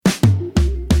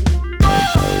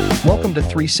Welcome to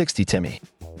 360 Timmy,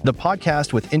 the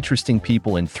podcast with interesting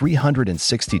people in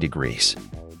 360 degrees.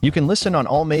 You can listen on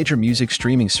all major music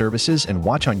streaming services and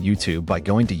watch on YouTube by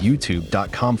going to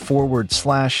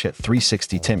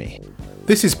youtube.com/360Timmy.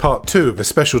 This is part 2 of a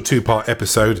special 2-part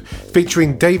episode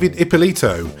featuring David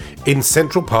Ippolito in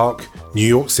Central Park, New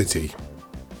York City.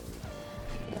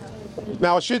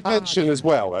 Now, I should mention as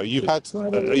well, you had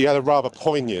a rather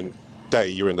poignant day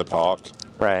you were in the park.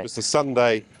 Right. It was the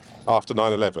Sunday after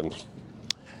 9/11.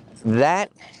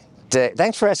 That day,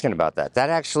 thanks for asking about that. That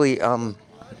actually,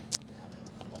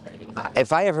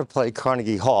 if I ever play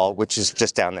Carnegie Hall, which is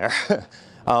just down there,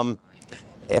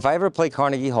 if I ever play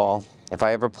Carnegie Hall, if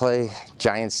I ever play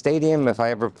Giant Stadium, if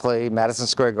I ever play Madison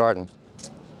Square Garden,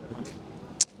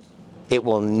 it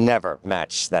will never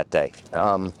match that day.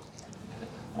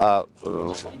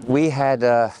 We had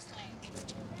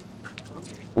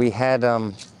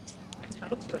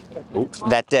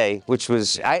that day, which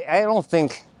was, I don't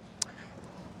think,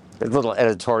 a little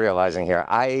editorializing here,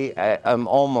 I am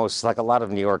almost, like a lot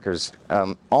of New Yorkers,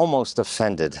 almost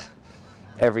offended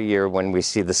every year when we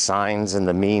see the signs and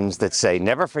the memes that say,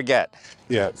 never forget.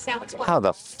 Yeah. How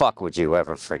the fuck would you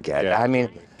ever forget? Yeah. I mean,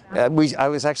 I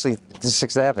was actually on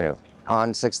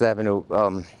 6th Avenue,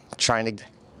 trying to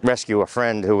rescue a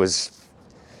friend who was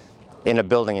in a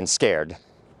building and scared.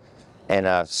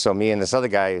 And so me and this other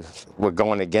guy were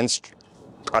going against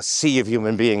a sea of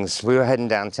human beings. We were heading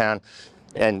downtown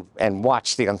and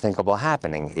watched the unthinkable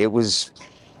happening. It was,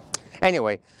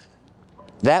 anyway,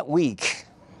 that week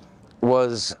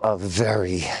was a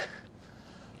very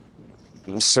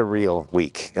surreal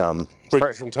week.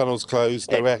 Bridges and tunnels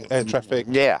closed, no air traffic.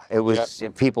 Yeah, it was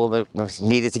people that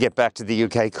needed to get back to the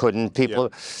UK couldn't.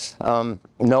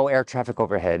 No air traffic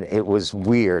overhead. It was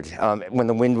weird. When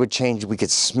the wind would change, we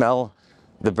could smell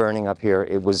the burning up here.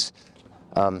 It was,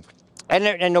 and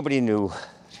nobody knew.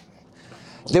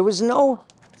 There was no,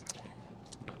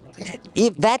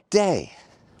 that day,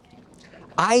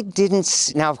 I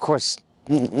didn't, now of course,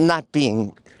 not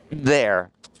being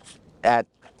there at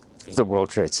the World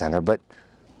Trade Center, but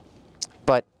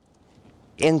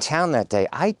in town that day,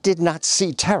 I did not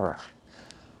see terror.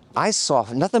 I saw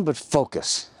nothing but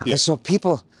focus. Yeah. I saw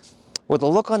people with a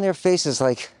look on their faces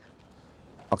like,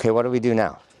 okay, what do we do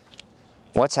now?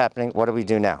 What's happening? What do we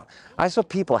do now? I saw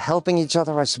people helping each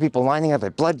other. I saw people lining up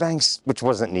at blood banks, which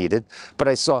wasn't needed. But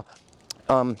I saw,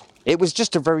 it was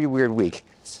just a very weird week.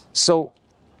 So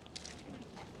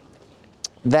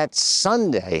that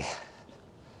Sunday,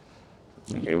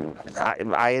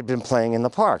 I had been playing in the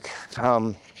park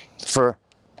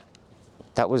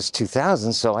that was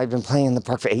 2000, so I'd been playing in the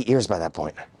park for 8 years by that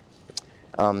point.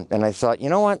 And I thought, you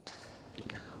know what?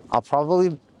 I'll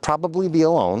probably be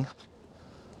alone,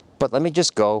 but let me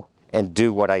just go and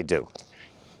do what I do.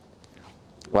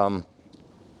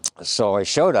 So I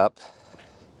showed up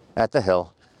at the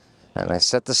Hill, and I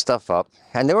set the stuff up,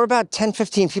 and there were about 10,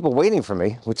 15 people waiting for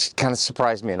me, which kind of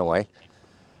surprised me in a way.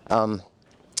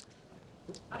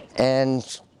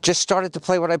 And just started to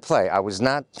play what I play.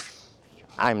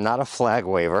 I'm not a flag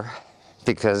waver,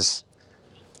 because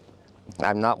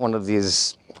I'm not one of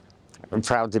these I'm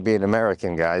proud to be an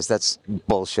American guys. That's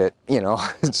bullshit, you know.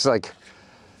 It's like,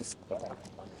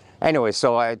 anyway,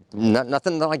 so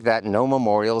nothing like that, no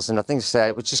memorials and nothing said.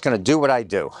 I was just going to do what I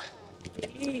do.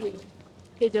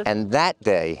 And that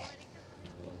day,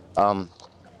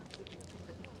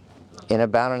 in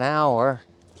about an hour,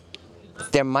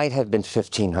 there might have been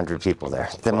 1,500 people there.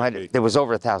 There was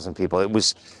over 1,000 people.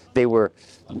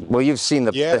 Well, you've seen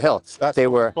the hill. They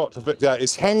were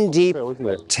 10 deep,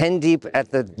 10 deep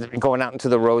going out into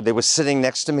the road. They were sitting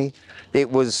next to me. It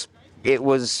was,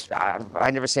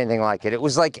 I never seen anything like it. It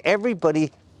was like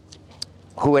everybody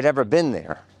who had ever been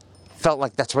there felt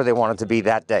like that's where they wanted to be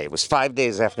that day. It was 5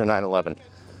 days after 9/11.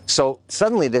 So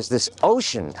suddenly there's this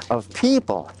ocean of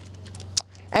people.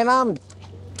 And I'm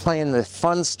playing the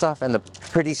fun stuff and the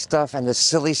pretty stuff and the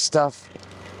silly stuff.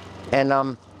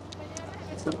 And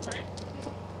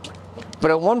but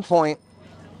at one point,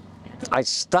 I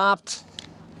stopped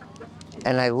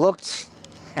and I looked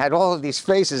at all of these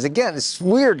faces. Again, it's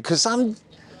weird because I'm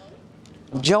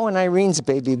Joe and Irene's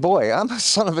baby boy. I'm a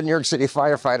son of a New York City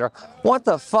firefighter. What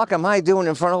the fuck am I doing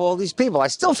in front of all these people? I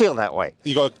still feel that way.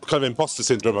 You got kind of imposter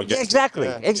syndrome, I guess.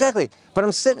 Exactly. But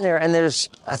I'm sitting there and there's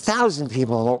 1,000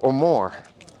 people or more.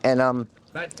 And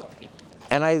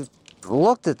I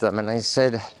looked at them and I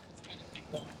said,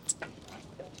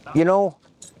 you know,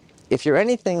 if you're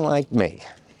anything like me,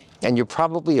 and you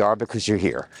probably are because you're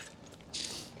here,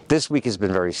 this week has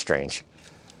been very strange.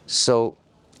 So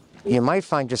you might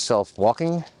find yourself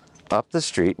walking up the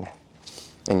street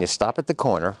and you stop at the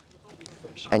corner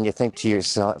and you think to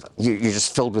yourself, you're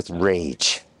just filled with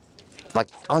rage, like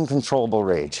uncontrollable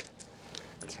rage.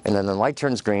 And then the light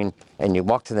turns green, and you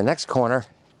walk to the next corner,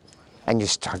 and you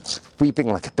start weeping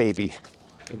like a baby.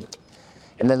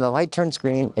 And then the light turns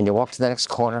green, and you walk to the next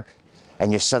corner,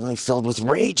 and you're suddenly filled with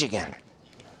rage again.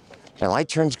 And the light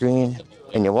turns green,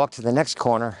 and you walk to the next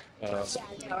corner,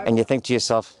 and you think to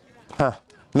yourself,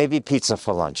 maybe pizza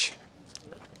for lunch.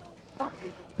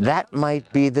 That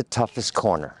might be the toughest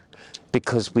corner,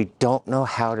 because we don't know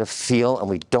how to feel, and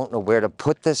we don't know where to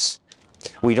put this.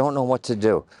 We don't know what to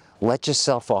do. Let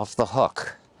yourself off the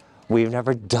hook. We've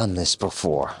never done this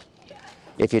before.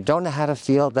 If you don't know how to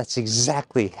feel, that's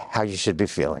exactly how you should be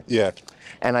feeling. Yeah.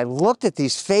 And I looked at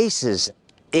these faces.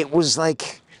 It was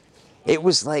like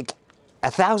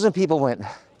 1,000 people went,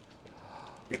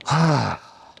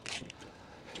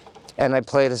 and I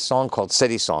played a song called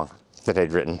City Song that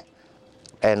I'd written.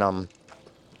 And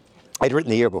I'd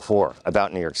written the year before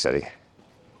about New York City.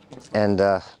 And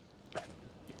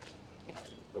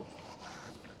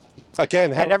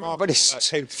again, how and everybody that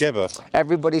came together.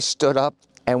 Everybody stood up,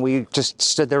 and we just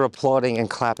stood there applauding and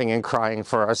clapping and crying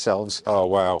for ourselves. Oh,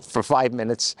 wow. For 5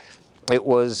 minutes. It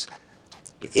was,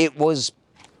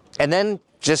 and then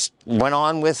just went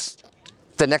on with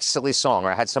the next silly song,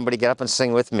 or I had somebody get up and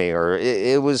sing with me, or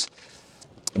it was,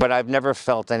 but I've never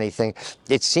felt anything.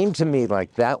 It seemed to me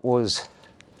like that was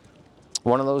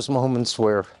one of those moments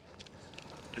where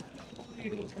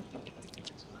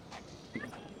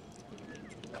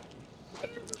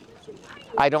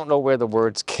I don't know where the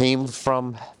words came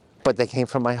from, but they came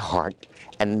from my heart,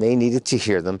 and they needed to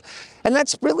hear them. And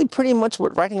that's really pretty much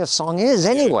what writing a song is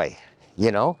anyway,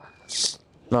 you know?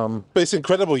 But it's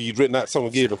incredible you'd written that song a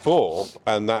year before,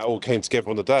 and that all came together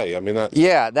on the day. I mean, that.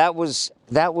 Yeah, that was,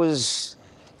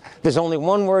 there's only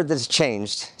one word that's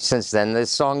changed since then.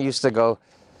 This song used to go,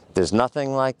 there's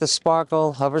nothing like the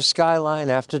sparkle of her skyline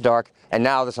after dark. And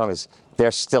now the song is,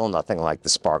 there's still nothing like the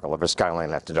sparkle of her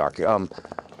skyline after dark. And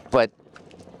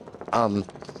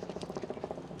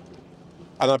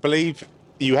I believe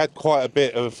you had quite a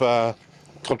bit of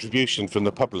contribution from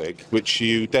the public, which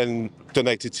you then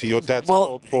donated to your dad's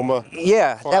old former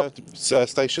fire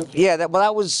station. Yeah,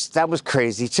 that was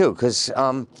crazy too, because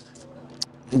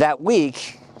that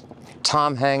week,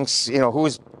 Tom Hanks, who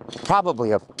was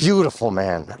probably a beautiful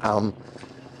man,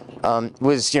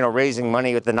 was raising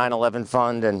money with the 9/11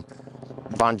 fund, and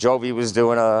Bon Jovi was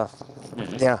doing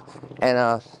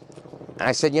and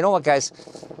I said, you know what, guys,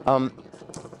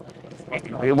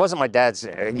 it wasn't my dad's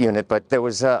unit, but there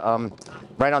was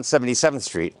right on 77th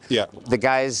Street. Yeah. The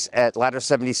guys at Ladder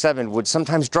 77 would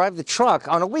sometimes drive the truck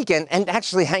on a weekend and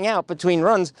actually hang out between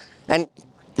runs and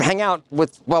hang out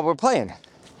while we're playing.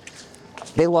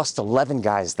 They lost 11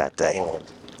 guys that day,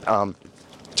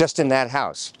 just in that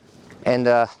house.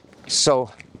 And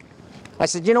so I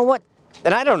said, you know what?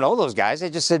 And I don't know those guys. I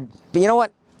just said, you know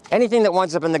what? Anything that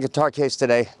winds up in the guitar case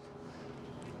today,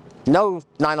 no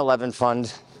 9/11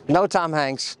 fund, no Tom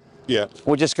Hanks. Yeah.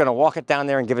 We're just going to walk it down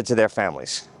there and give it to their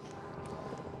families.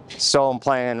 So I'm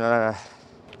playing, I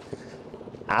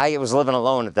was living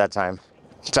alone at that time.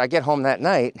 So I get home that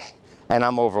night and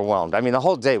I'm overwhelmed. I mean, the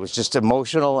whole day was just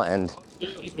emotional and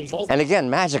again,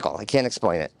 magical. I can't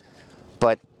explain it.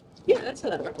 But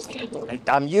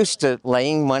I'm used to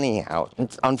laying money out,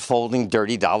 and unfolding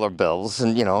dirty dollar bills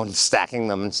and, and stacking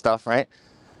them and stuff, right?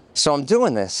 So I'm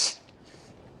doing this,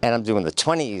 and I'm doing the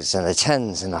 20s and the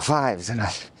 10s and the 5s, and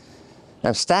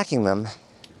I'm stacking them,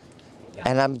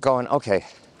 and I'm going, okay,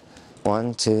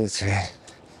 1, 2, 3,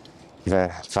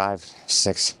 5,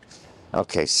 6,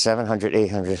 okay, 700,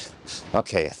 800,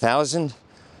 okay, 1,000,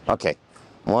 okay,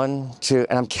 1, 2,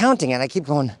 and I'm counting, and I keep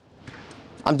going,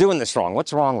 I'm doing this wrong.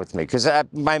 What's wrong with me? Because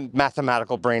my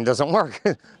mathematical brain doesn't work.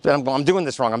 I'm doing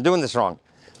this wrong. I'm doing this wrong.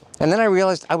 And then I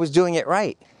realized I was doing it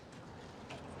right.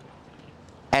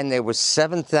 And there was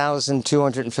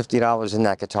 $7,250 in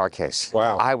that guitar case.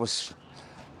 Wow. I was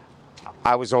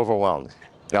overwhelmed.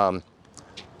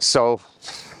 So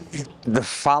the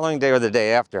following day or the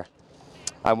day after,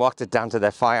 I walked it down to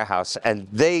that firehouse, and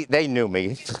they knew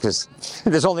me because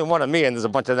there's only one of me and there's a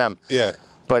bunch of them. Yeah.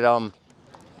 But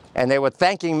and they were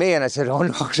thanking me, and I said, oh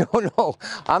no,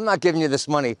 I'm not giving you this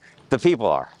money. The people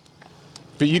are.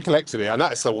 But you collected it, and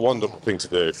that's a wonderful thing to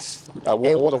do.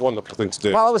 What a wonderful thing to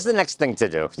do. Well, it was the next thing to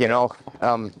do,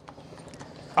 And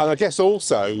I guess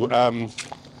also,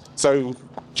 so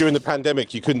during the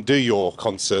pandemic, you couldn't do your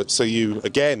concert, so you,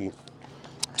 again,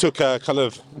 took a kind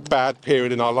of bad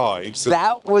period in our lives.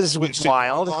 That was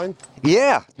wild.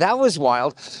 Yeah, that was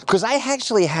wild, because I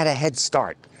actually had a head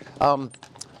start.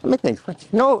 Let me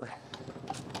think. No.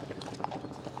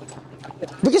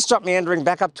 We can start meandering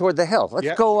back up toward the hill.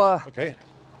 Let's go. Okay.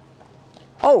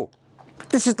 Oh,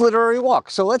 this is Literary Walk.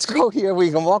 So let's go here.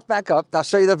 We can walk back up. I'll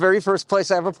show you the very first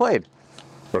place I ever played.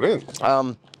 Brilliant.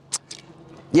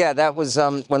 Yeah, that was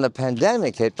when the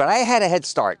pandemic hit, but I had a head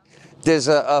start. There's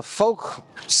a folk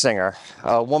singer,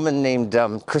 a woman named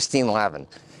Christine Lavin.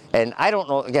 And I don't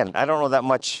know, again, I don't know that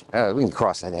much, we can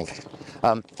cross, I think.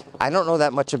 I don't know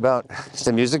that much about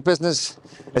the music business,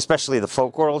 especially the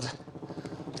folk world.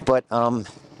 But,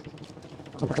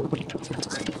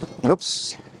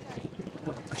 oops.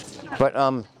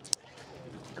 But,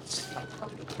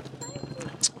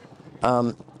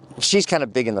 she's kind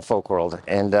of big in the folk world.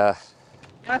 And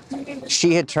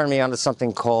she had turned me on to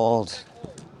something called,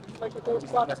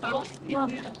 now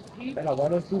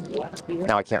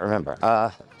I can't remember.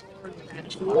 Oh,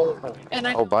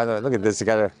 by the way, look at this. I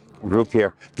got a group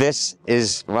here. This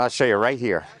is, well, I'll show you right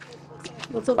here.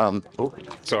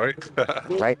 Sorry.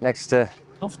 Right next to.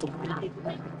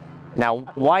 Now,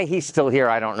 why he's still here,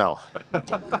 I don't know.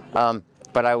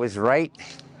 But I was right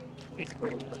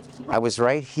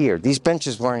here. These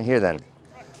benches weren't here then.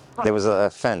 There was a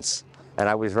fence, and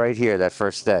I was right here that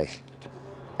first day.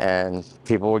 And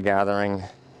people were gathering,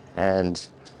 and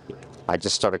I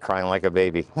just started crying like a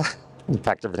baby.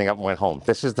 Packed everything up and went home.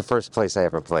 This is the first place I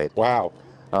ever played. Wow.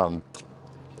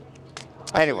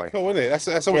 Anyway. Cool, isn't it? That's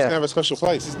always going to have a special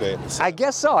place, isn't it? I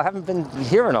guess so. I haven't been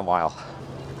here in a while.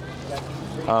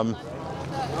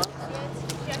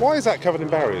 Why is that covered in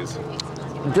barriers?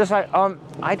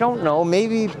 I don't know.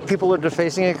 Maybe people are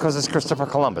defacing it because it's Christopher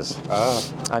Columbus. Ah.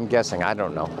 I'm guessing. I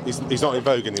don't know. He's not in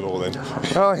vogue anymore then?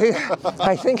 Oh,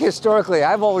 I think historically,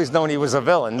 I've always known he was a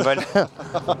villain, but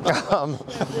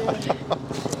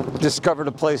discovered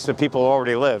a place that people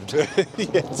already lived. Yes.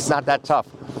 It's not that tough.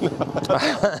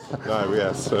 No,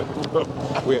 yes.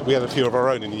 We had a few of our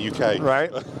own in the UK. Right?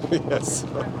 Yes.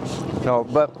 No,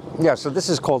 but yeah, so this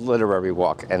is called Literary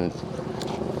Walk, and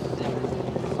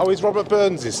oh, is Robert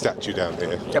Burns' statue down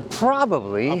here?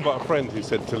 Probably. I've got a friend who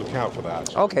said to look out for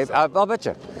that. Okay, I'll bet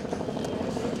you.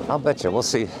 I'll bet you. We'll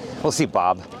see. We'll see,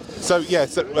 Bob. So yeah,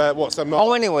 so what's that?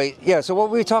 Oh, anyway, yeah. So what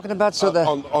were we talking about? So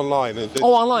online.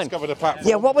 Online. Discovered a platform.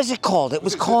 Yeah. What was it called? It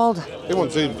was called. It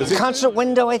wasn't Zoom. Was it? Concert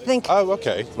Window, I think. Oh,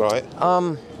 okay, right.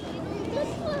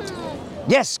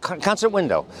 Yes, Concert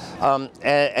Window,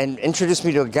 and introduced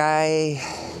me to a guy.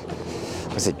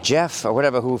 Was it Jeff or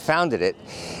whatever who founded it?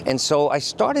 And so I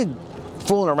started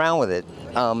fooling around with it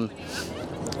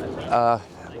a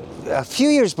few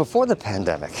years before the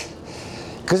pandemic,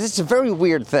 because it's a very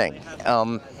weird thing.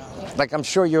 Like I'm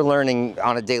sure you're learning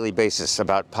on a daily basis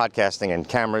about podcasting and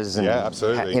cameras and yeah,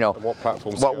 absolutely. You know, and what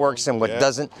platforms, what works and what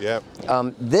doesn't. Yeah.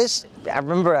 I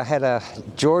remember I had a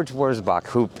George Wurzbach,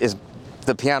 who is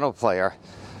the piano player,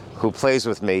 who plays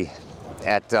with me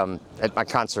at my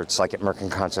concerts, like at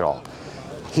Merkin Concert Hall.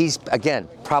 He's, again,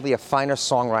 probably a finer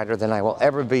songwriter than I will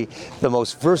ever be. The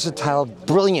most versatile,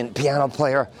 brilliant piano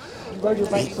player.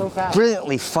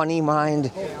 Brilliantly funny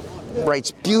mind.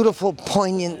 Writes beautiful,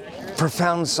 poignant,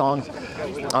 profound songs.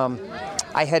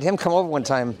 I had him come over one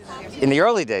time in the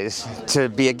early days to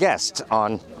be a guest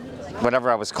on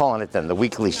whatever I was calling it then, the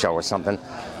weekly show or something,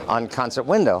 on Concert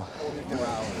Window.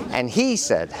 And he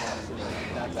said,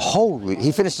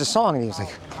 he finished the song and he was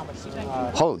like,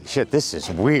 holy shit, this is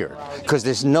weird. Because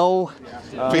there's no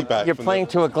feedback. You're playing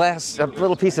to a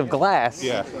little piece of glass,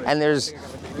 yeah. And there's,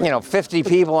 50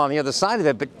 people on the other side of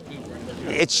it, but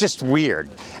it's just weird.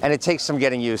 And it takes some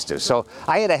getting used to. So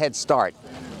I had a head start.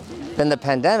 Then the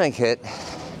pandemic hit,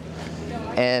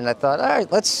 and I thought, all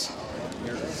right, let's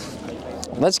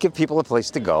give people a place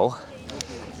to go.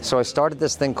 So I started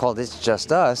this thing called It's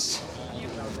Just Us,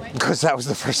 because that was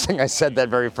the first thing I said that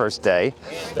very first day,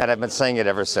 and I've been saying it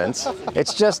ever since.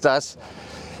 It's just us,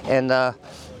 and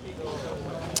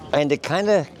it kind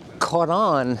of caught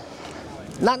on,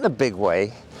 not in a big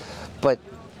way, but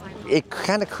it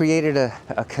kind of created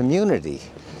a community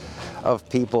of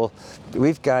people.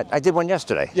 I did one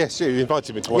yesterday. Yes, you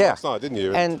invited me to one last night, didn't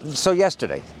you? And so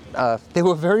yesterday, there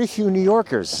were very few New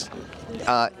Yorkers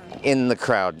in the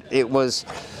crowd. It was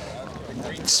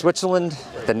Switzerland,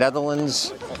 the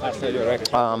Netherlands,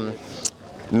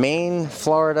 Maine,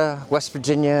 Florida, West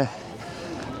Virginia,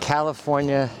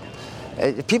 California,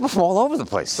 people from all over the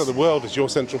place. So the world is your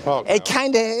Central Park now. It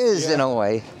kind of is, in a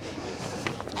way.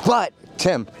 But,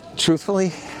 Tim,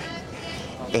 truthfully,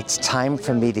 it's time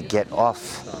for me to get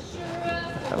off.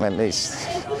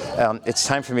 It's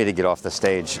time for me to get off the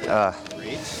stage.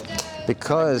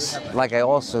 Because, like I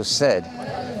also said,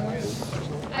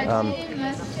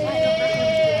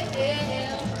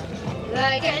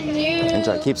 and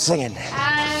so I keep singing.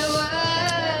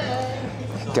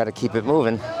 Got to keep it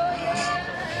moving.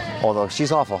 Although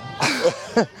she's awful.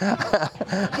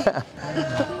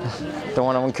 Don't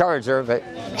want to encourage her, but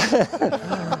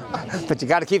but you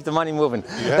got to keep the money moving.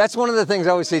 Yeah. That's one of the things I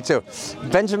always see too.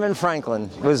 Benjamin Franklin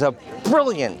was a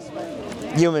brilliant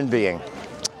human being,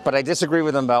 but I disagree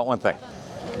with him about one thing.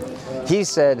 He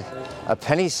said, "A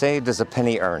penny saved is a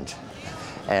penny earned,"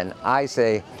 and I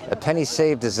say, a penny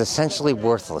saved is essentially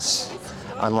worthless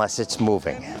unless it's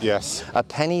moving. Yes. A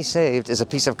penny saved is a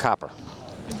piece of copper.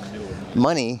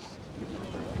 Money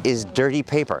is dirty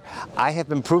paper. I have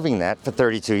been proving that for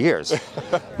 32 years.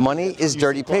 Money is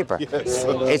dirty paper. Yes.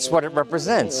 It's what it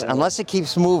represents. Unless it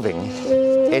keeps moving,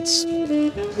 it's...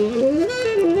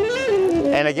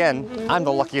 And again, I'm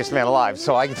the luckiest man alive,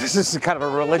 so this is kind of a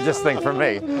religious thing for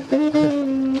me.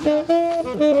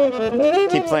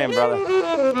 Keep playing, brother.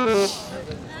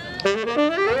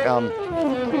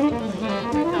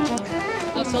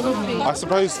 I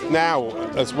suppose now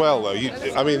as well, though.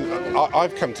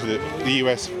 I've come to the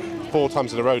US 4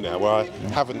 times in a row now, where I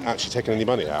haven't actually taken any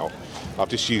money out. I've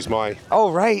just used my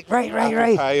right.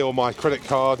 Apple Pay or my credit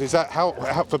card. Is that how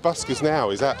for buskers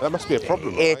now? That must be a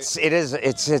problem? It is.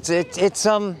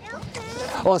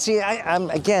 Well, see, I'm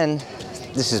again.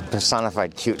 This is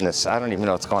personified cuteness. I don't even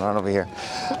know what's going on over here.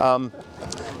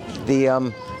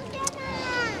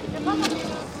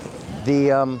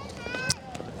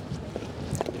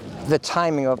 The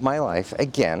timing of my life,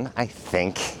 again, I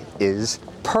think is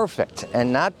perfect,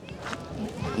 and not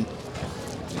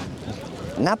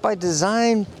by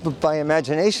design, but by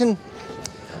imagination.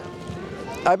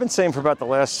 I've been saying for about the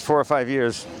last 4 or 5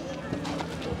 years,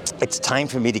 it's time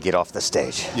for me to get off the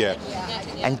stage. Yeah.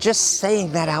 And just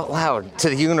saying that out loud to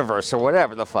the universe or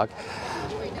whatever the fuck,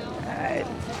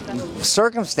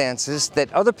 circumstances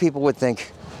that other people would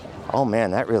think, oh man,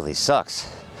 that really sucks.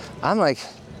 I'm like,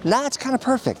 nah, it's kind of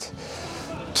perfect.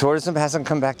 Tourism hasn't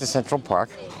come back to Central Park.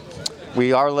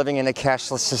 We are living in a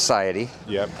cashless society.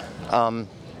 Yep.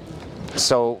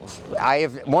 So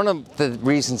one of the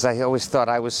reasons I always thought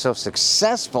I was so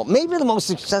successful, maybe the most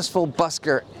successful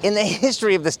busker in the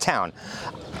history of this town.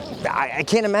 I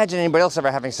can't imagine anybody else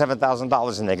ever having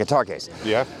 $7,000 in their guitar case.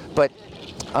 Yeah. But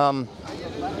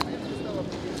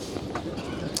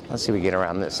let's see if we get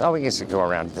around this. Oh, we can go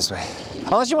around this way.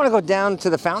 Unless you want to go down to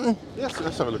the fountain? Yes,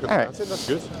 let's have a look at the fountain. That's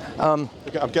good. I'm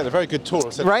getting a very good tour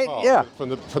of Central right? Park Yeah. from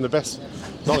the best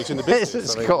knowledge in the business.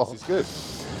 This is cool. This is good.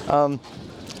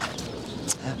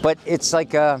 But it's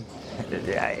like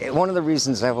one of the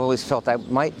reasons I've always felt I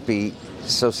might be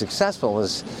so successful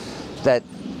is that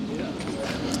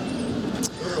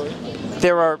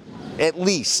there are at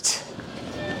least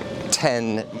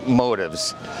 10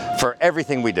 motives for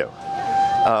everything we do.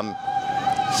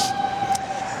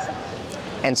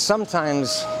 And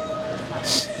sometimes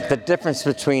the difference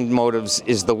between motives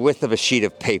is the width of a sheet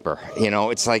of paper.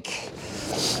 It's like,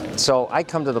 so I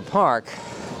come to the park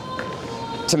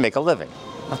to make a living.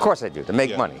 Of course I do, to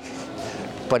make money.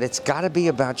 But it's got to be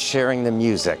about sharing the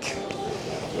music.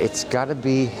 It's got to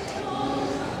be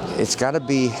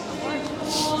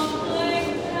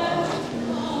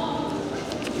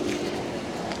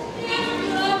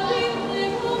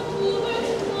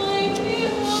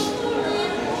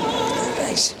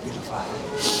Thanks, beautiful.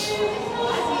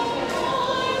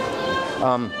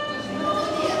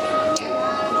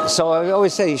 So I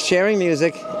always say sharing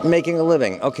music, making a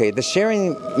living. Okay, the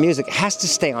sharing music has to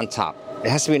stay on top. It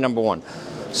has to be number one.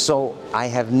 So I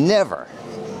have never,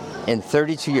 in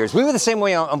 32 years, we were the same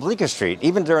way on Bleecker Street,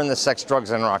 even during the sex,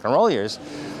 drugs, and rock and roll years.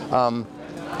 I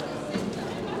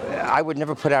would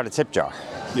never put out a tip jar.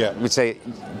 Yeah. We'd say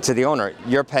to the owner,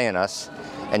 you're paying us,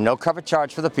 and no cover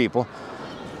charge for the people.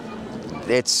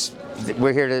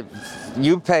 We're here to,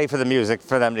 you pay for the music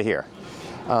for them to hear.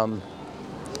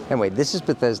 Anyway, this is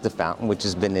Bethesda Fountain, which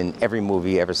has been in every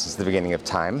movie ever since the beginning of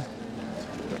time.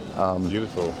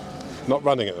 Beautiful. Not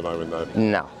running at the moment, though.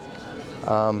 No.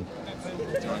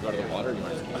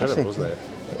 Incredible, wasn't it?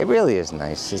 It really is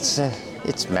nice.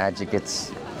 It's magic.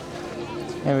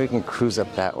 Maybe we can cruise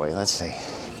up that way. Let's see.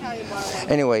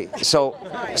 Anyway, so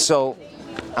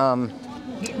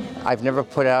I've never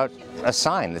put out a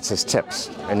sign that says tips.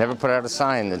 I never put out a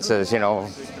sign that says,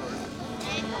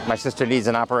 my sister needs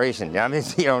an operation. I mean,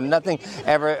 nothing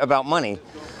ever about money.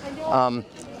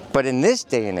 But in this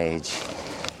day and age,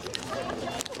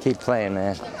 keep playing,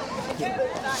 man.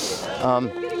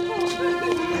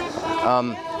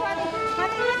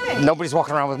 Nobody's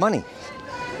walking around with money.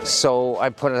 So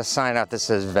I put a sign out that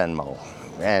says Venmo.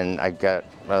 And I got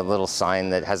a little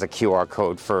sign that has a QR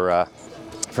code for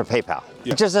PayPal.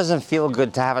 Yeah. It just doesn't feel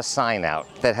good to have a sign out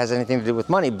that has anything to do with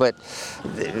money, but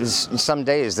some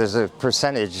days there's a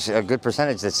good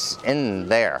percentage that's in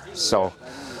there. So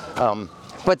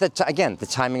But again, the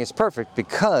timing is perfect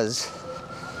because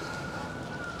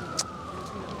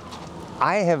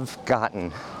I have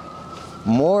gotten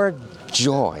more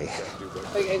joy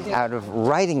out of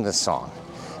writing the song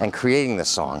and creating the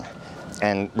song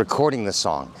and recording the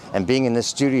song and being in the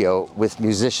studio with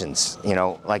musicians, you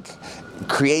know, like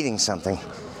creating something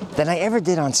than I ever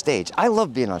did on stage. I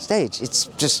love being on stage. It's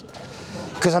just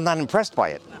because I'm not impressed by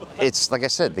it. It's like I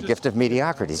said, the gift of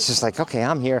mediocrity. It's just like, okay,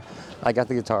 I'm here. I got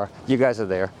the guitar. You guys are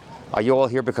there. Are you all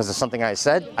here because of something I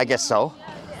said? I guess so.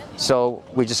 So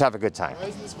we just have a good time.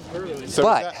 So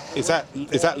but is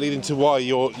that leading to why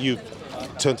you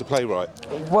turned to playwright?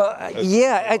 Well,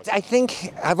 yeah, I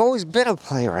think I've always been a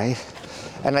playwright,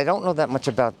 and I don't know that much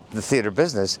about the theater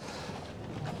business.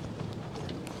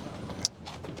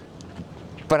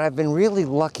 But I've been really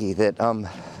lucky that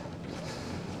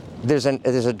there's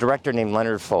a director named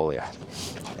Leonard Foley.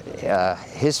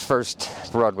 His first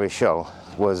Broadway show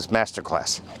was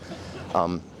Masterclass.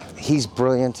 He's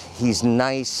brilliant. He's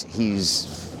nice.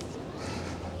 He's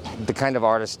the kind of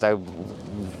artist I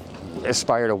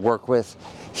aspire to work with.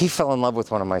 He fell in love with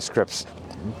one of my scripts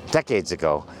decades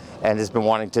ago and has been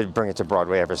wanting to bring it to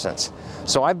Broadway ever since.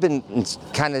 So I've been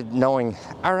kind of knowing,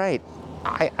 all right,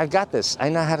 I got this. I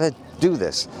know how to do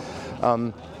this.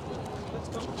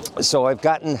 So I've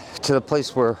gotten to the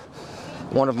place where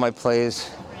one of my plays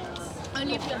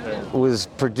was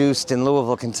produced in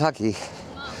Louisville, Kentucky,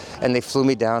 and they flew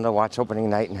me down to watch opening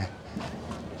night,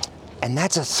 and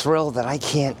that's a thrill that I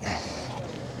can't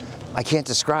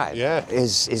describe. Yeah,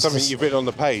 is something you've written on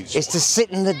the page. It's to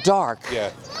sit in the dark. Yeah.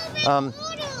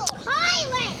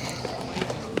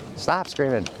 Stop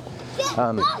screaming.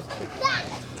 Punch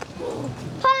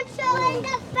him in the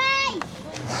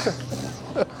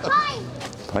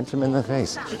face. Punch him in the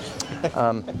face.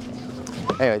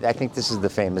 Anyway, I think this is the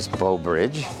famous Bow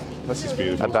Bridge. This is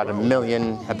beautiful. About a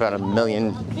million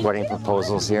wedding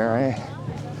proposals here, right?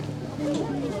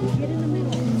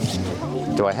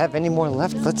 Do I have any more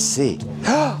left? Let's see.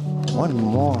 One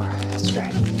more. That's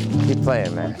right. Keep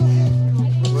playing, man.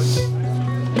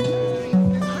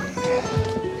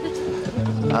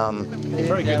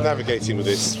 Very good navigating with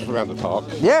this around the park.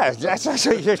 Yeah, that's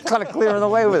actually you're kind of clearing the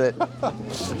way with it.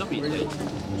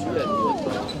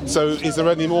 So, is there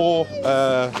any more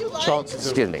chances?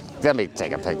 Excuse me. Let me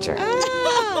take a picture.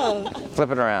 Oh.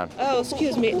 Flip it around. Oh,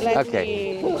 excuse me. Let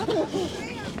Okay.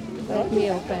 me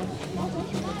open.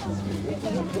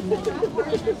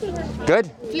 Good?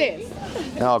 Flip.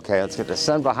 Okay, let's get the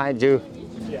sun behind you.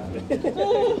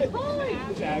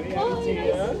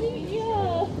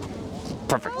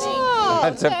 Perfect.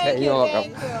 That's okay. You're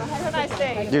welcome. Have a nice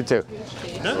day. You too.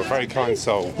 You're a very kind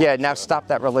soul. Yeah, now stop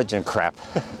that religion crap.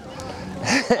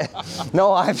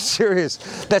 No, I'm serious.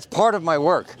 That's part of my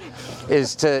work,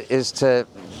 is to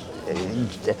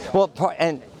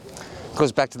and it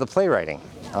goes back to the playwriting.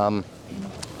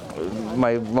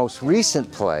 My most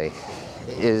recent play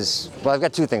is, well, I've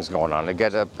got two things going on. I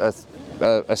got a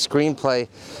screenplay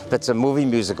that's a movie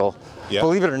musical,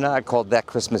 believe it or not, called That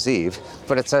Christmas Eve,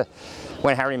 but it's a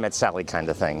When Harry Met Sally kind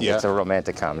of thing. Yeah. It's a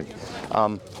romantic comedy.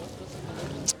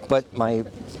 But my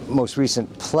most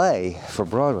recent play for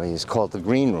Broadway is called The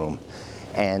Green Room,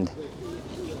 and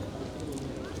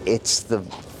it's the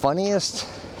funniest,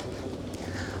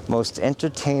 most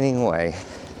entertaining way,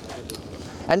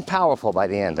 and powerful by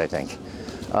the end, I think,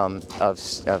 of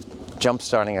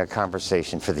jump-starting a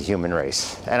conversation for the human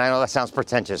race. And I know that sounds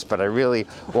pretentious, but I really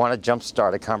want to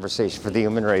jump-start a conversation for the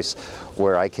human race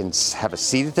where I can have a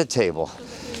seat at the table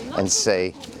and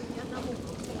say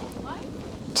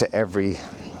to every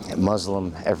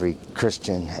Muslim, every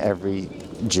Christian, every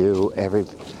Jew,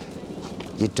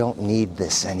 you don't need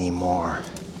this anymore.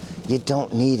 You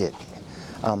don't need it.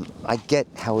 I get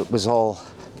how it was all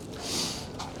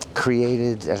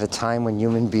created at a time when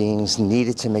human beings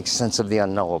needed to make sense of the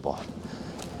unknowable.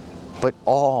 But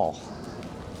all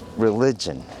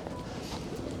religion,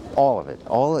 all of it,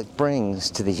 all it brings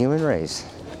to the human race,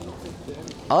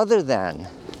 other than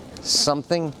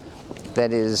something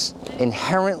that is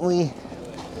inherently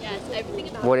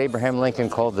what Abraham Lincoln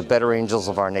called the better angels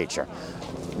of our nature,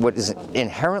 what is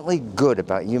inherently good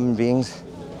about human beings,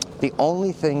 the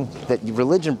only thing that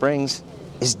religion brings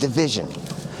is division.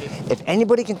 If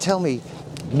anybody can tell me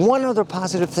one other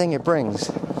positive thing it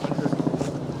brings,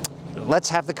 let's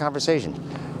have the conversation.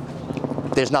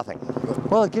 There's nothing.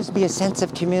 Well, it gives me a sense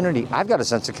of community. I've got a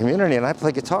sense of community, and I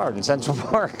play guitar in Central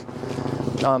Park.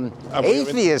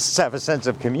 Atheists have a sense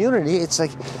of community. It's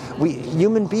like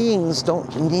human beings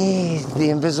don't need the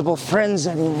invisible friends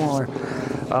anymore.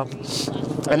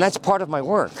 And that's part of my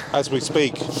work. As we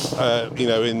speak,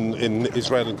 in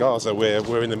Israel and Gaza,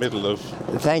 we're in the middle of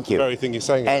Thank you. the very thing you're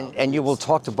saying. And you will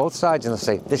talk to both sides and they'll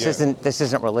say, this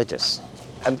isn't religious.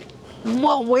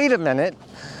 Well, wait a minute.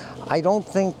 I don't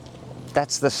think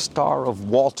that's the Star of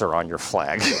Walter on your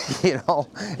flag.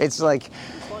 It's like,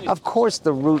 of course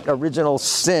the original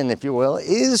sin, if you will,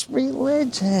 is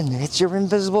religion. It's your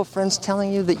invisible friends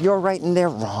telling you that you're right and they're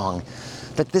wrong.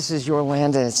 That this is your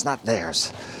land and it's not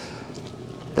theirs.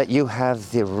 That you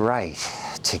have the right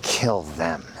to kill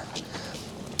them.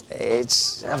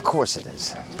 Of course it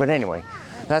is. But anyway,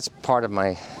 it's part of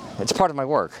my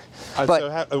work. And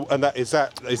so is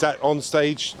that on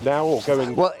stage now or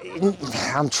going? Well,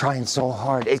 I'm trying so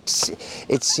hard. It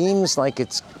seems like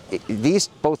these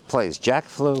both plays, Jack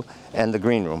Flew and The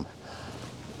Green Room,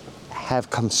 have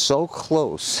come so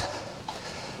close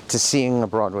to seeing a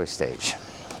Broadway stage.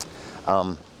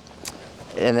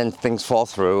 And then things fall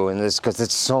through, and because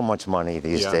it's so much money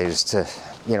these days to,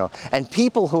 and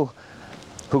people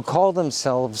who call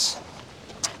themselves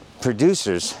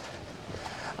producers.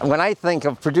 When I think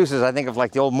of producers, I think of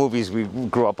like the old movies we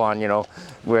grew up on,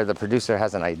 where the producer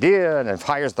has an idea and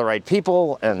hires the right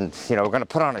people, and we're going to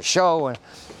put on a show,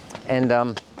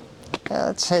 and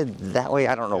let's head that way.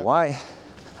 I don't know why.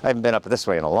 I haven't been up this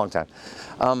way in a long time.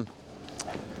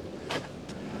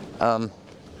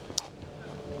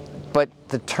 But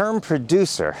the term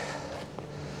producer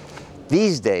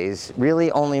these days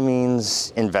really only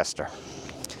means investor.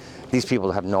 These people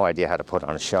have no idea how to put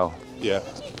on a show. Yeah.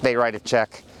 They write a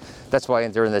check. That's why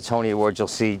during the Tony Awards you'll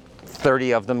see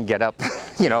 30 of them get up.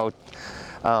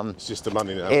 It's just the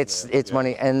money now. It's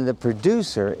money, and the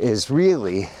producer is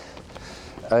really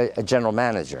a general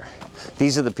manager.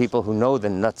 These are the people who know the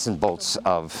nuts and bolts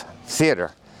of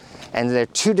theater, and they're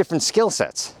two different skill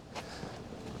sets.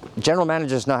 General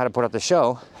managers know how to put up the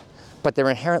show, but they're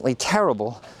inherently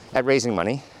terrible at raising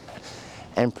money.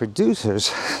 And producers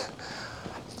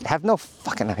have no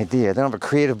fucking idea. They don't have a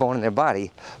creative bone in their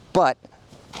body, but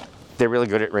they're really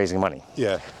good at raising money.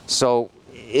 Yeah. So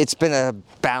it's been a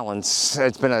balance.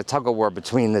 It's been a tug of war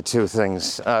between the two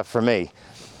things for me.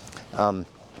 My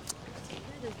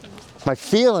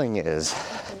feeling is,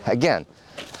 again,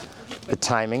 the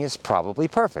timing is probably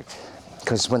perfect,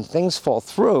 because when things fall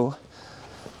through,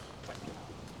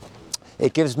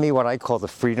 it gives me what I call the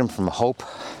freedom from hope.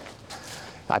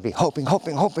 I'd be hoping,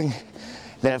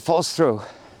 then it falls through.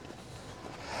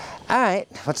 All right,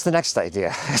 what's the next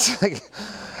idea? It's like,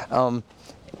 and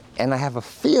I have a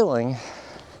feeling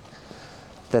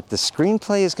that the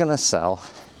screenplay is going to sell,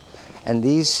 and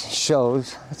these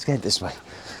shows, let's get it this way,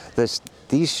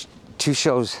 these two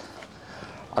shows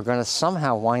are going to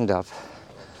somehow wind up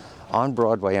on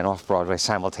Broadway and off Broadway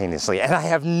simultaneously, and I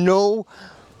have no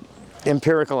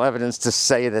empirical evidence to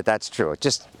say that that's true. It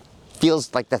just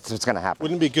feels like that's what's going to happen.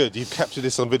 Wouldn't it be good? You've captured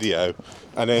this on video,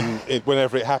 and then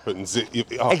whenever it happens,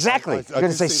 exactly. You're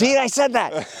going to say, "See, I said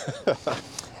that."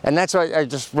 And that's why I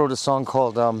just wrote a song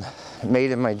called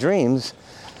 "Made in My Dreams."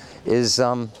 Is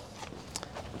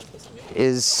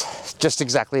just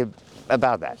exactly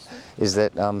about that. Is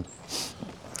that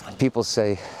people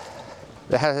say,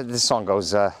 this song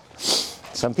goes,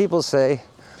 some people say,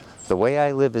 the way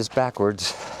I live is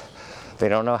backwards. They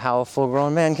don't know how a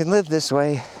full-grown man can live this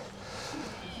way.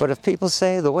 But if people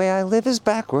say the way I live is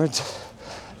backwards,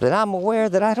 then I'm aware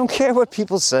that I don't care what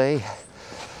people say.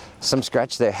 Some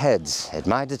scratch their heads at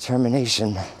my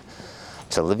determination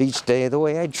to live each day the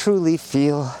way I truly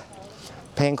feel,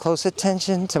 paying close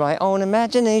attention to my own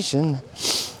imagination,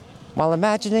 while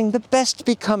imagining the best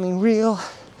becoming real.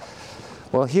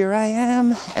 Well, here I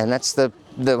am, and that's the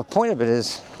point of it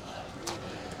is,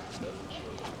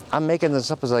 I'm making this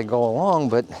up as I go along,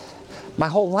 but my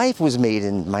whole life was made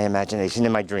in my imagination,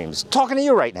 in my dreams. Talking to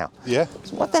you right now. Yeah.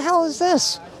 So what the hell is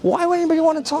this? Why would anybody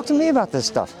want to talk to me about this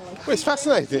stuff? Well, it's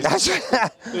fascinating.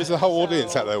 There's a whole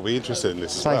audience out there who'll be interested in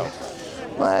this as well.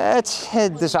 Let's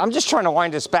head this. I'm just trying to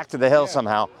wind us back to the hill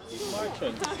somehow.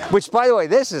 Which, by the way,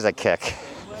 this is a kick.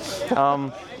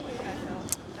 The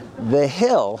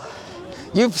hill,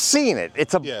 you've seen it.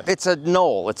 It's a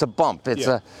knoll. It's a bump. It's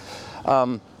a.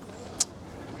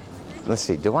 Let's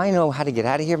see. Do I know how to get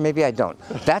out of here? Maybe I don't.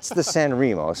 That's the San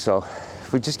Remo. So,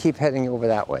 if we just keep heading over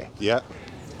that way. Yeah.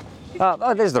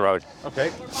 Oh, there's the road.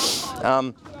 Okay.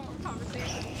 At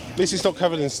least it's not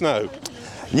covered in snow.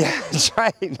 Yeah, that's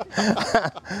right.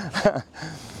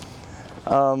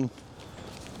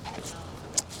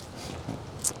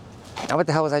 What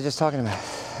the hell was I just talking about?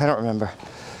 I don't remember.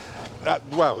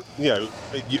 Well,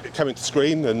 coming to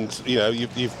screen, and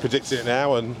you've predicted it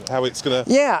now, and how it's gonna.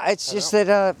 Yeah, it's just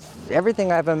that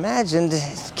everything I've imagined.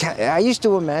 I used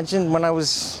to imagine when I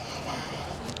was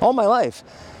all my life,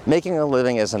 making a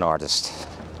living as an artist,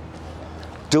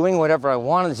 doing whatever I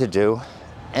wanted to do,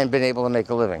 and been able to make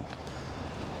a living.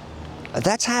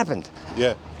 That's happened.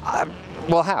 Yeah.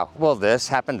 Well, how? Well, this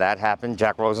happened, that happened.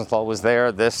 Jack Rosenthal was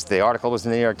there. The article was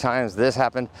in the New York Times. This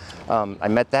happened. I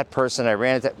met that person. I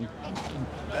ran into.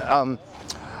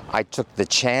 I took the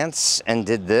chance and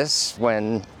did this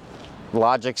when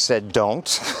logic said don't,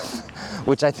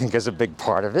 which I think is a big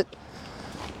part of it.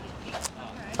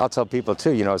 I'll tell people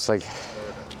too, you know, it's like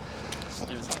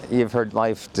you've heard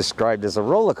life described as a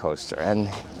roller coaster, and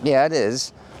yeah, it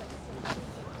is.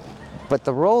 But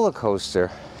the roller coaster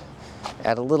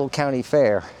at a little county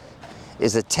fair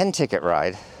is a 10-ticket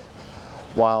ride,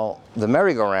 while the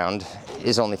merry-go-round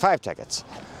is only 5 tickets.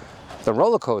 The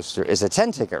roller coaster is a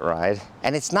 10-ticket ride,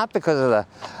 and it's not because of the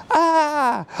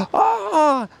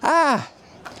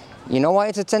You know why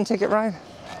it's a 10-ticket ride?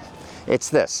 It's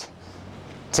this.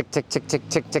 Tick, tick, tick, tick,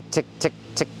 tick, tick, tick, tick,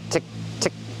 tick, tick,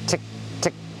 tick, tick,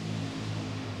 tick.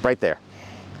 Right there.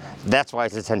 That's why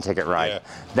it's a 10-ticket ride. Yeah.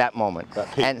 That moment.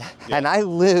 And I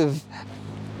live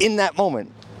in that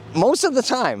moment most of the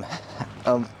time.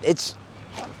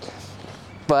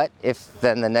 But if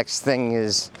then the next thing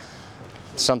is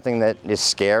something that is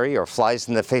scary or flies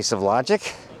in the face of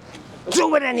logic,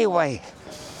 do it anyway.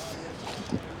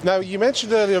 Now, you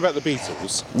mentioned earlier about the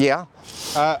Beatles. Yeah.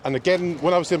 And again,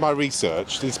 when I was doing my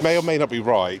research, this may or may not be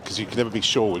right, because you can never be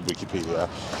sure with Wikipedia,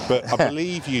 but I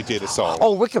believe you did a song.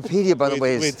 Oh, Wikipedia, by the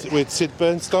way, is... With Sid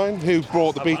Bernstein, who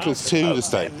brought the Beatles to the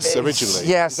States originally.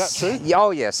 Yes. Is that true?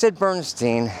 Oh, yeah. Sid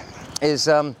Bernstein is...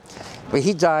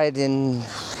 he died in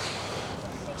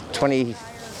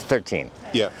 2013.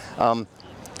 Yeah.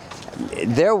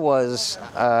 There was...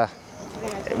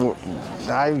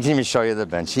 I can even show you the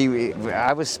bench.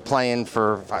 I was playing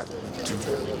for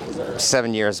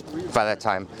 7 years by that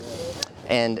time,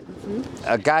 and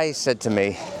a guy said to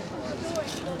me,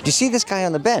 "Do you see this guy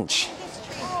on the bench?"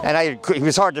 And he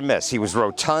was hard to miss. He was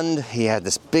rotund. He had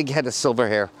this big head of silver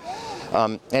hair,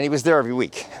 and he was there every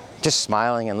week, just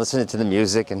smiling and listening to the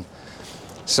music. And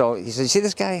so he said, "You see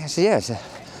this guy?" I said, "Yeah." I said,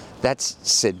 "That's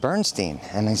Sid Bernstein."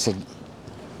 And I said,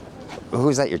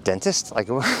 "Who's that, your dentist?" Like,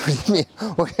 what do you mean?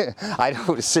 I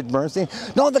know Sid Bernstein.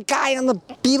 "No, the guy on the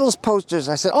Beatles posters."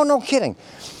 I said, "Oh, no kidding."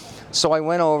 So I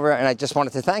went over and I just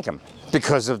wanted to thank him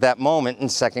because of that moment in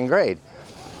second grade.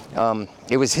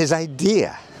 It was his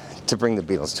idea to bring the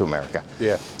Beatles to America.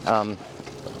 Yeah. And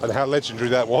how legendary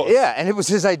that was. Yeah, and it was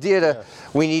his idea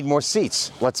we need more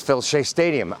seats. Let's fill Shea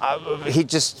Stadium. He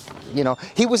just, you know,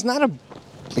 he was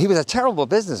a terrible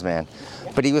businessman,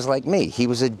 but he was like me. He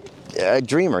was a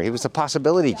dreamer. He was a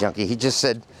possibility junkie. He just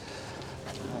said,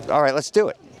 "All right, let's do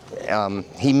it."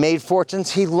 He made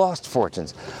fortunes. He lost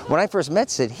fortunes. When I first met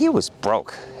Sid, he was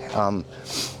broke.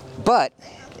 But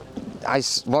I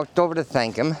walked over to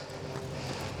thank him,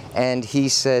 and he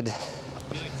said,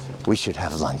 "We should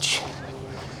have lunch."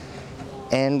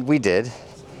 And we did,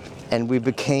 and we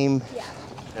became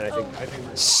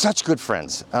such good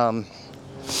friends.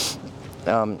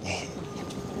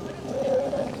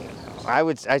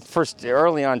 I first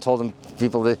early on told him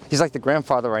people that he's like the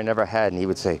grandfather I never had, and he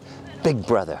would say, "Big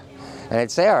brother," and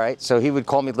I'd say, "All right." So he would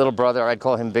call me little brother. I'd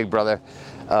call him big brother,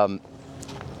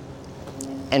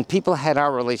 and people had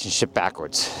our relationship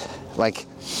backwards. Like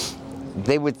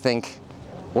they would think,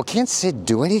 "Well, can't Sid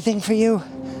do anything for you?"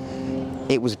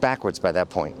 It was backwards by that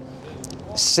point.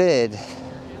 Sid,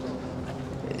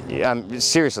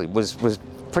 seriously, was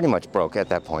pretty much broke at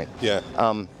that point. Yeah.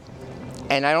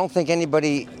 And I don't think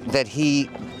anybody that he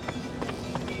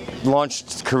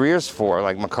launched careers for,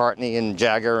 like McCartney and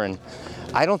Jagger, and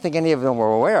I don't think any of them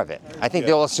were aware of it. I think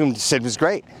they all assumed Sid was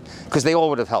great, because they all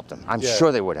would have helped him. I'm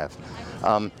sure they would have.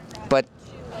 But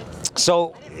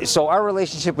so our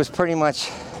relationship was pretty much,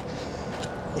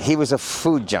 he was a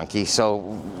food junkie,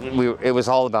 so it was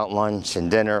all about lunch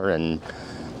and dinner and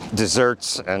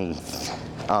desserts, and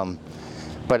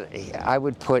but I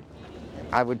would put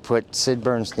Sid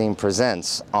Bernstein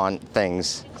Presents on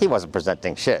things. He wasn't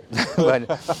presenting shit, but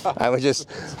I would just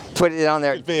put it on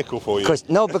there. Good vehicle for you.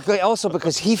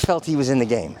 Because he felt he was in the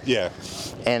game. Yeah.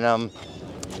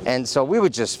 And so we were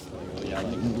just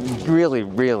really,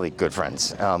 really good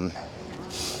friends. And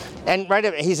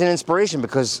he's an inspiration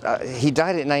because he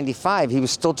died at 95. He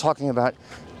was still talking about,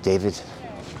 "David,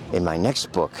 in my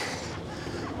next book,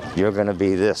 you're going to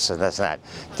be this and that's that.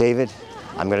 David,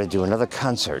 I'm going to do another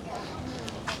concert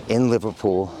in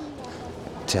Liverpool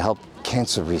to help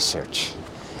cancer research.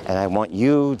 And I want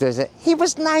you to..." He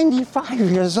was 95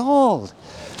 years old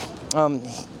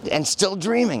and still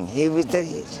dreaming.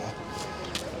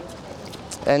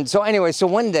 And so anyway, so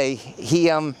one day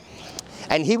he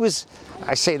was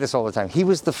I say this all the time. He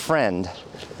was the friend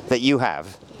that you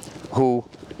have who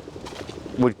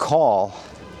would call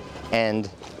and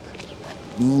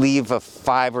leave a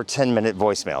 5 or 10 minute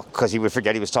voicemail because he would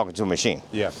forget he was talking to a machine.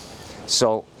 Yeah.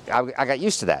 So I got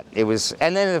used to that. It was,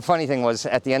 and then the funny thing was,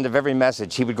 at the end of every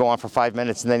message, he would go on for 5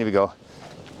 minutes, and then he would go,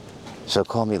 "So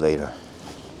call me later.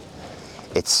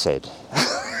 It's Sid."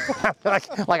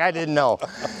 like I didn't know.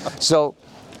 So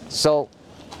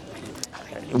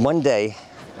one day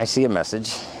I see a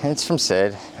message, and it's from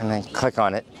Sid, and I click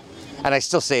on it, and I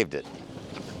still saved it.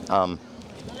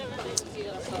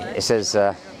 It says,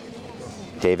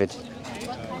 "David,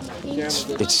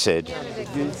 it's Sid.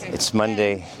 It's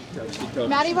Monday."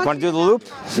 Want to do the loop?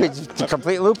 The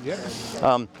complete loop?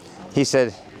 He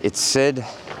said, "It's Sid.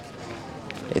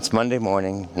 It's Monday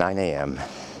morning, 9 a.m.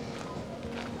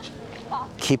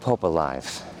 Keep hope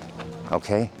alive,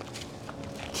 okay?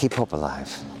 Keep hope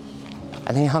alive."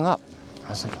 And then he hung up. I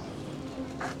was like,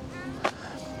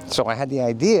 so I had the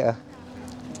idea,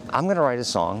 I'm gonna write a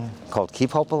song called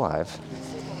Keep Hope Alive.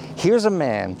 Here's a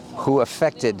man who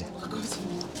affected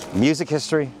music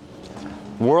history,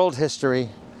 world history,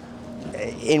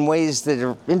 in ways that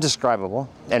are indescribable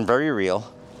and very real,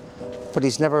 but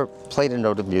he's never played a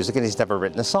note of music and he's never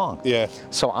written a song. Yeah.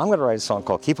 So I'm gonna write a song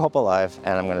called Keep Hope Alive,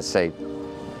 and I'm gonna say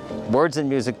words and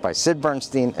music by Sid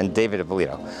Bernstein and David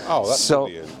Ippolito. Oh, that's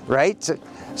brilliant. Right?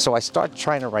 So I start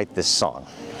trying to write this song,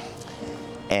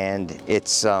 and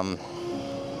it's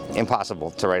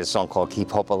impossible to write a song called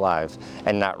Keep Hope Alive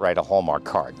and not write a Hallmark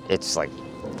card. It's like,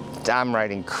 I'm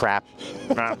writing crap.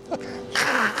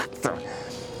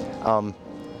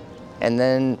 And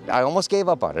then I almost gave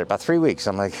up on it. About 3 weeks,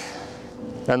 I'm like,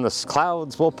 then the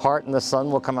clouds will part and the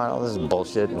sun will come out. All this is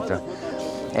bullshit.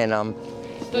 And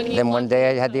then one day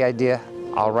I had the idea,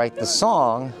 I'll write the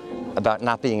song about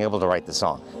not being able to write the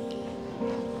song.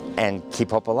 And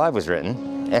Keep Hope Alive was written.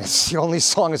 And it's the only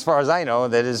song, as far as I know,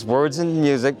 that is words and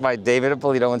music by David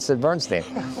Ippolito and Sid Bernstein.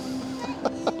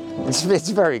 It's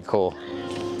very cool.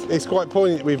 It's quite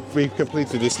poignant we've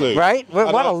completed this loop. Right?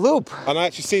 What a loop. And I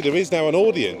actually see there is now an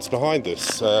audience behind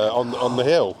us on the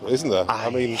hill, isn't there? I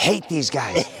hate these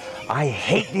guys. I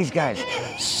hate these guys.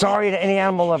 Sorry to any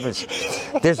animal lovers.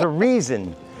 There's a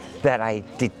reason that I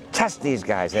detest these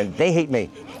guys and they hate me.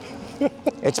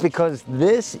 It's because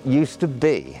this used to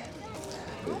be,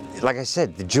 like I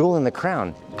said, the jewel in the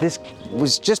crown. This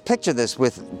was, just picture this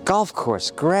with golf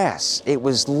course grass. It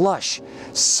was lush,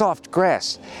 soft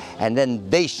grass. And then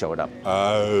they showed up.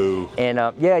 Oh. And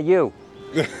yeah, you.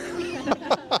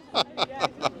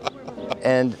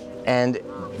 and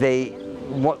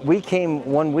we came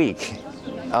 1 week,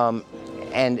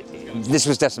 and this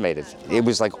was decimated. It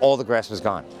was like all the grass was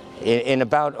gone. In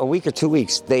about a week or 2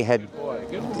 weeks,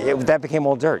 that became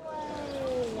all dirt.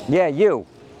 Yeah, you.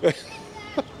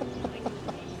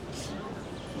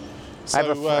 So,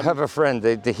 I have a friend,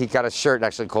 he got a shirt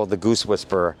actually called the Goose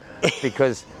Whisperer,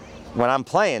 because when I'm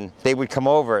playing, they would come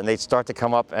over and they'd start to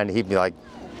come up and he'd be like,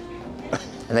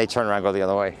 and they'd turn around and go the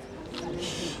other way.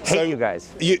 Hate you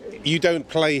guys. You don't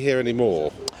play here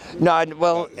anymore? No,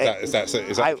 well, Is that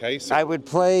the case? I would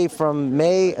play from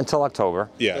May until October.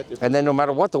 Yeah. And then no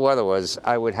matter what the weather was,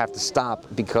 I would have to stop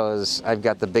because I've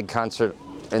got the big concert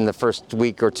in the first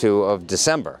week or two of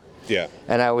December. Yeah.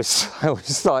 And I always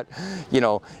thought,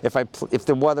 if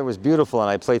the weather was beautiful and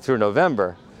I played through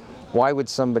November, why would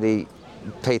somebody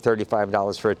pay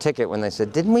 $35 for a ticket when they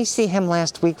said, "Didn't we see him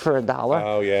last week for $1?"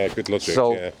 Oh yeah, good logic.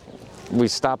 So yeah. we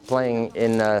stopped playing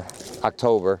in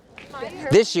October.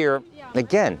 This year,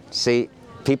 again, see,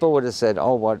 people would have said,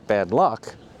 "Oh, what bad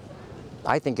luck."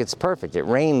 I think it's perfect. It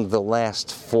rained the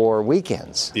last 4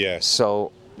 weekends. Yeah.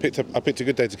 So I picked a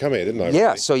good day to come here, didn't I? yeah.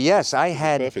 Really? So yes, I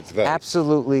had Perfect today.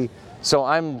 absolutely. So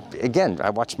I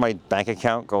watched my bank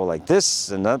account go like this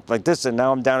and up like this, and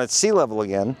now I'm down at sea level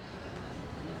again.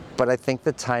 But I think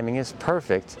the timing is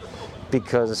perfect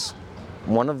because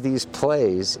one of these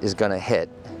plays is going to hit.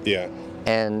 Yeah.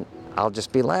 And I'll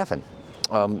just be laughing.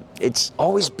 It's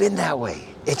always been that way.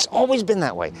 It's always been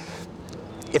that way.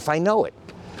 If I know it.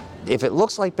 If it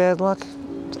looks like bad luck,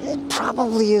 it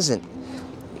probably isn't.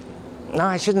 No,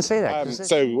 I shouldn't say that.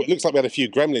 So it looks like we had a few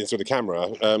gremlins with the camera.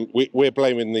 We're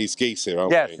blaming these geese here,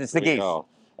 aren't we? Yes, it's the geese. Are.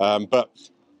 But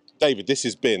David, this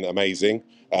has been amazing.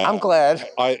 I'm glad.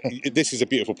 This is a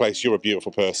beautiful place. You're a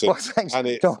beautiful person. Well, thanks. And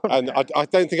I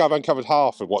don't think I've uncovered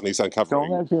half of what needs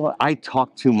uncovering. I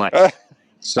talk too much.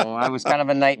 So I was kind of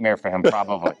a nightmare for him,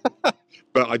 probably.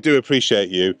 But I do appreciate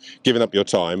you giving up your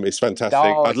time. It's fantastic.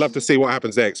 No, I'd love to see what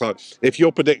happens next. If your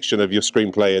prediction of your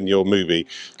screenplay and your movie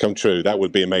come true, that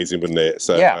would be amazing, wouldn't it?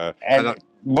 So, yeah.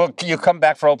 well, you come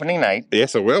back for opening night.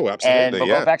 Yes, I will. And Absolutely. we'll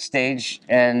Yeah. go backstage,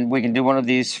 and we can do one of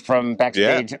these from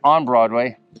backstage on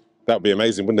Broadway. That would be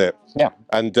amazing, wouldn't it? Yeah.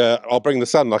 And I'll bring the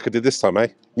sun like I did this time, eh?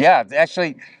 Yeah,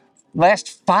 actually,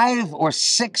 last 5 or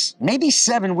 6, maybe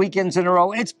 7 weekends in a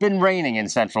row, it's been raining in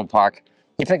Central Park.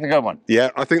 You picked a good one. Yeah,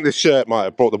 I think this shirt might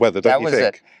have brought the weather, don't you think?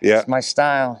 That was it. Yeah. It's my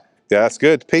style. Yeah, that's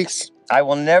good. Peace. I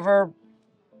will never,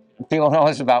 people know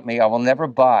this about me, I will never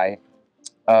buy,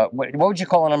 what would you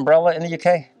call an umbrella in the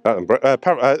UK? Umbrella.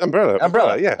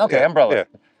 Umbrella. Yeah. Okay, yeah, umbrella. Yeah.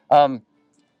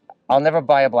 I'll never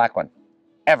buy a black one,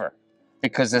 ever,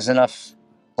 because there's enough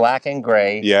black and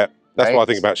gray. Yeah. That's Right? what I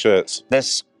think about shirts.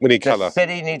 We need colour. The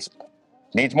city needs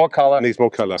more color. Needs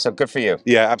more colour. So good for you.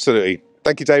 Yeah, absolutely.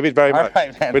 Thank you, David, very All much.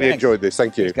 right, man, really thanks. enjoyed this.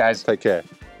 Thank you. Thanks, guys. Take care.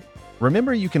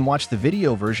 Remember, you can watch the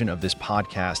video version of this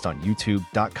podcast on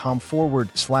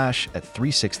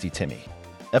youtube.com/@360timmy.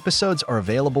 Episodes are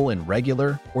available in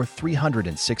regular or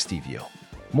 360 view.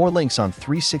 More links on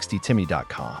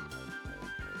 360timmy.com.